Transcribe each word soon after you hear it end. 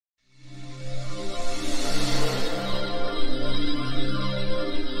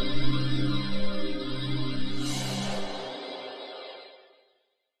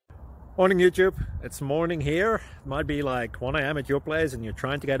Morning YouTube, it's morning here. It might be like 1 a.m. at your place and you're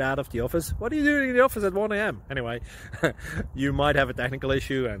trying to get out of the office. What are you doing in the office at 1 a.m? Anyway, you might have a technical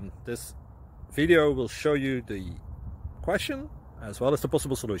issue and this video will show you the question as well as the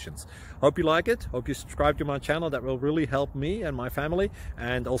possible solutions. Hope you like it, hope you subscribe to my channel. That will really help me and my family,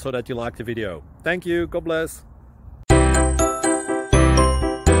 and also that you like the video. Thank you, God bless.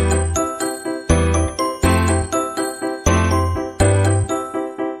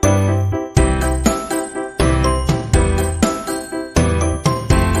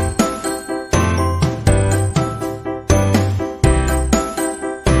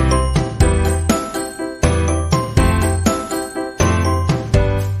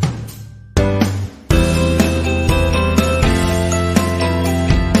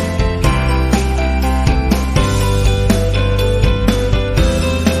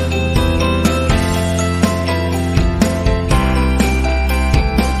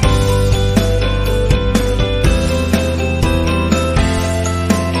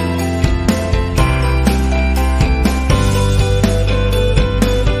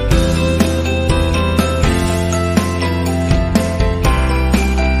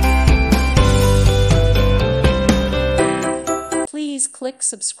 Please click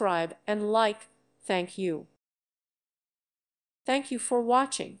subscribe and like. Thank you. Thank you for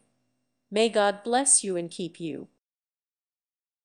watching. May God bless you and keep you.